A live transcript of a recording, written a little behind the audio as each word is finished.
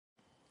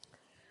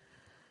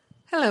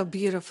Hello,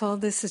 beautiful.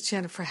 This is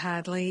Jennifer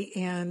Hadley,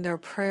 and our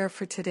prayer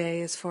for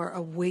today is for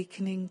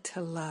awakening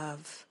to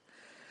love.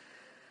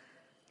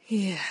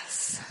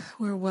 Yes,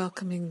 we're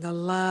welcoming the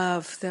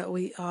love that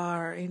we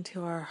are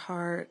into our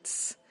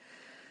hearts.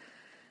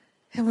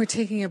 And we're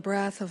taking a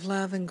breath of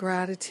love and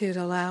gratitude,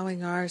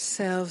 allowing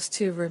ourselves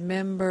to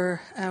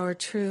remember our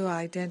true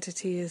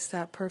identity is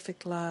that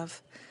perfect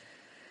love.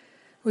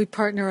 We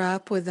partner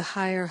up with the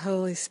higher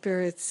Holy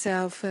Spirit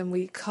self and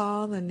we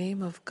call the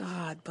name of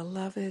God,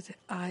 Beloved,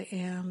 I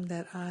am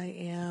that I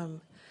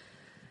am.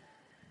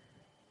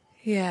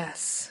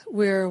 Yes,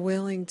 we're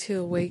willing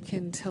to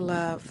awaken to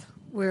love.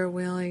 We're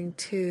willing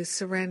to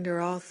surrender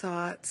all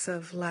thoughts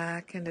of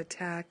lack and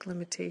attack,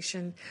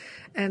 limitation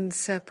and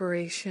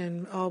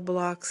separation, all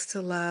blocks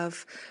to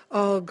love,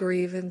 all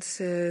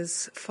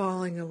grievances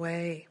falling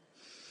away.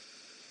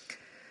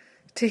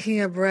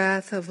 Taking a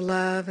breath of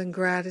love and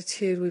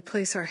gratitude, we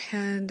place our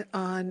hand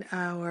on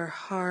our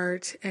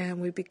heart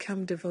and we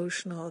become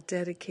devotional,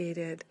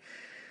 dedicated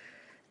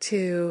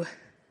to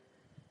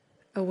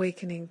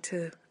awakening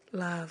to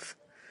love.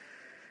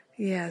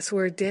 Yes,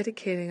 we're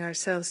dedicating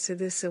ourselves to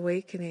this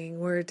awakening.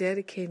 We're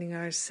dedicating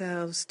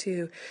ourselves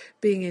to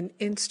being an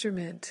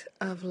instrument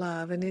of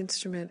love, an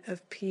instrument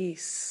of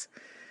peace.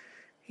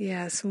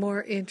 Yes,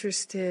 more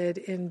interested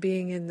in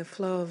being in the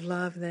flow of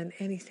love than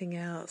anything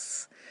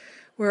else.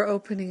 We're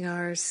opening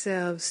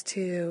ourselves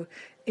to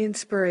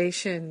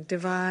inspiration,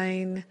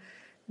 divine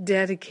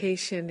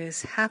dedication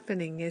is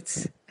happening.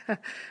 It's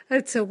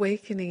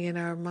awakening in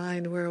our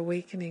mind. We're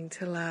awakening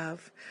to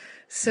love.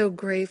 So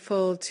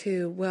grateful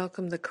to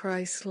welcome the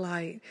Christ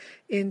light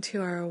into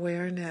our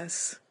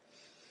awareness.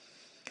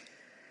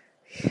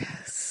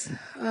 Yes.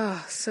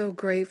 Oh, so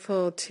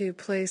grateful to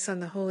place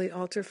on the holy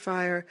altar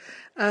fire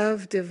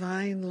of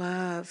divine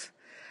love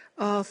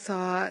all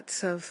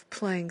thoughts of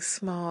playing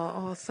small,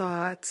 all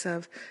thoughts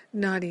of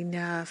not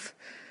enough.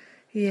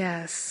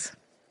 Yes,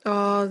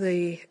 all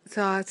the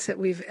thoughts that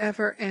we've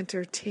ever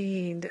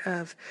entertained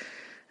of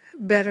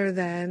better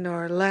than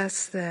or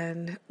less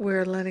than,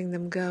 we're letting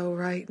them go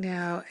right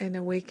now and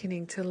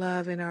awakening to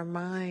love in our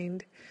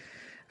mind.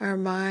 Our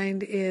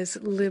mind is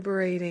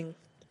liberating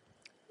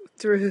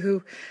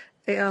through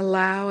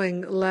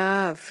allowing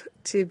love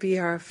to be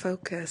our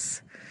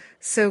focus.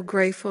 So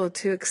grateful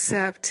to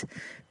accept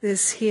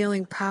this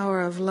healing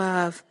power of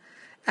love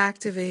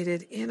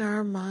activated in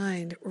our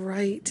mind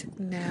right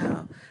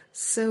now.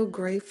 So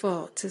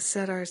grateful to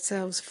set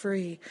ourselves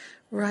free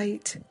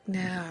right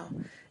now,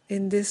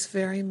 in this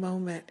very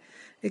moment,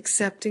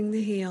 accepting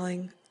the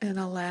healing and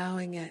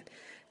allowing it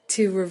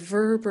to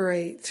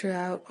reverberate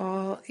throughout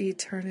all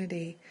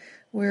eternity.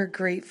 We're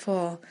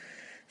grateful,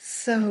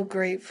 so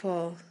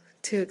grateful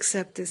to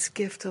accept this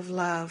gift of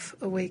love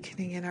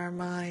awakening in our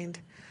mind.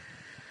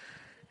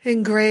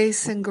 In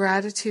grace and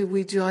gratitude,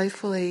 we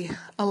joyfully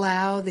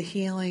allow the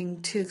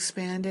healing to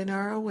expand in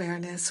our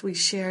awareness. We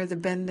share the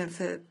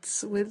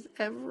benefits with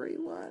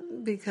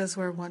everyone because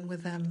we're one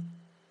with them.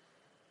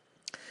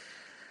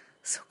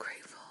 So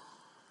grateful.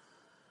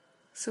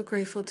 So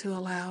grateful to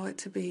allow it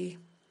to be.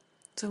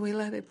 So we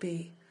let it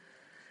be.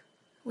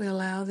 We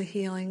allow the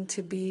healing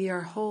to be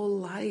our whole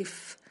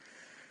life.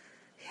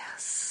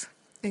 Yes.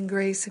 In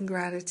grace and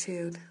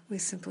gratitude, we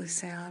simply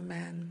say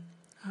Amen.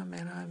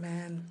 Amen,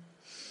 amen.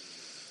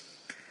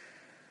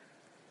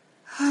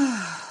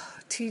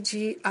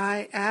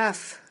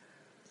 TGIF.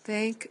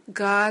 Thank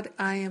God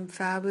I am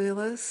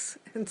fabulous,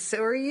 and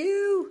so are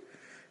you.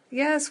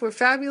 Yes, we're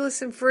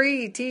fabulous and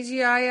free.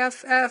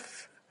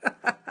 TGIFF.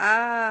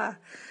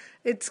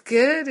 It's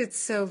good. It's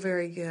so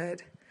very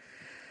good.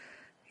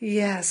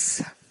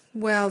 Yes.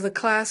 Well, the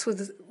class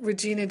with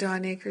Regina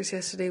Dawn Akers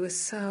yesterday was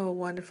so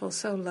wonderful,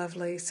 so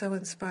lovely, so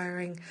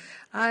inspiring.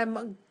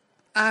 I'm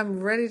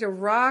ready to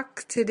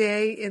rock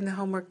today in the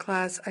homework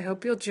class. I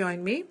hope you'll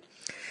join me.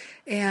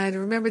 And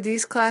remember,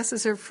 these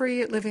classes are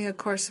free at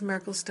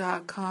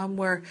livingacourseofmiracles.com.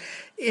 We're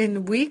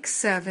in week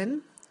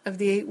 7 of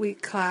the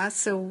 8-week class,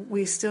 so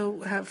we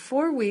still have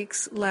 4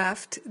 weeks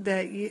left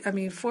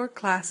 4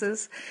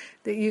 classes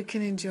that you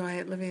can enjoy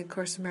at Living A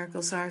Course in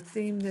Miracles. Our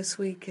theme this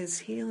week is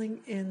healing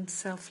in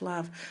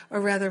self-love,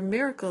 or rather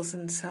miracles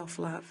in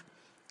self-love.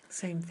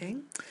 Same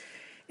thing.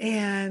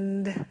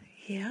 And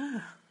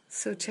yeah,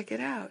 so check it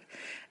out.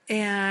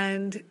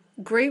 And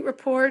great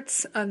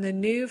reports on the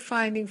new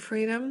Finding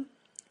Freedom.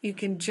 You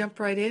can jump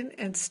right in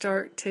and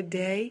start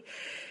today.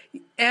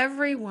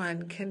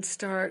 Everyone can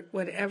start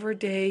whatever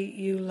day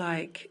you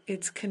like.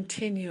 It's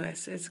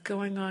continuous. It's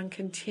going on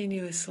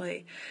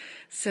continuously.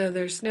 So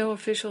there's no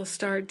official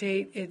start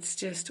date. It's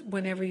just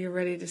whenever you're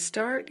ready to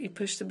start, you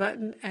push the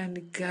button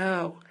and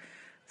go.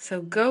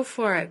 So go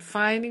for it.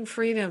 Finding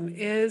Freedom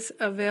is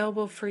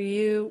available for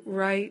you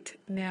right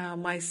now.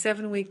 My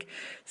 7-week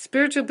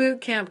spiritual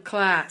boot camp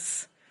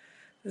class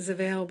is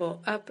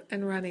available, up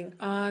and running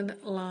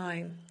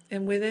online.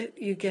 And with it,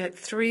 you get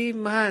 3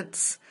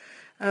 months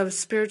of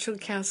spiritual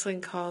counseling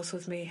calls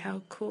with me.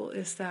 How cool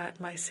is that?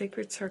 My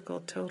Sacred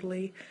Circle,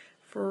 totally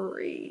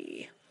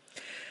free.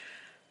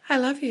 I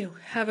love you.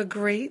 Have a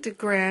great,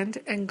 grand,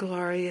 and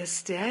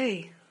glorious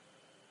day.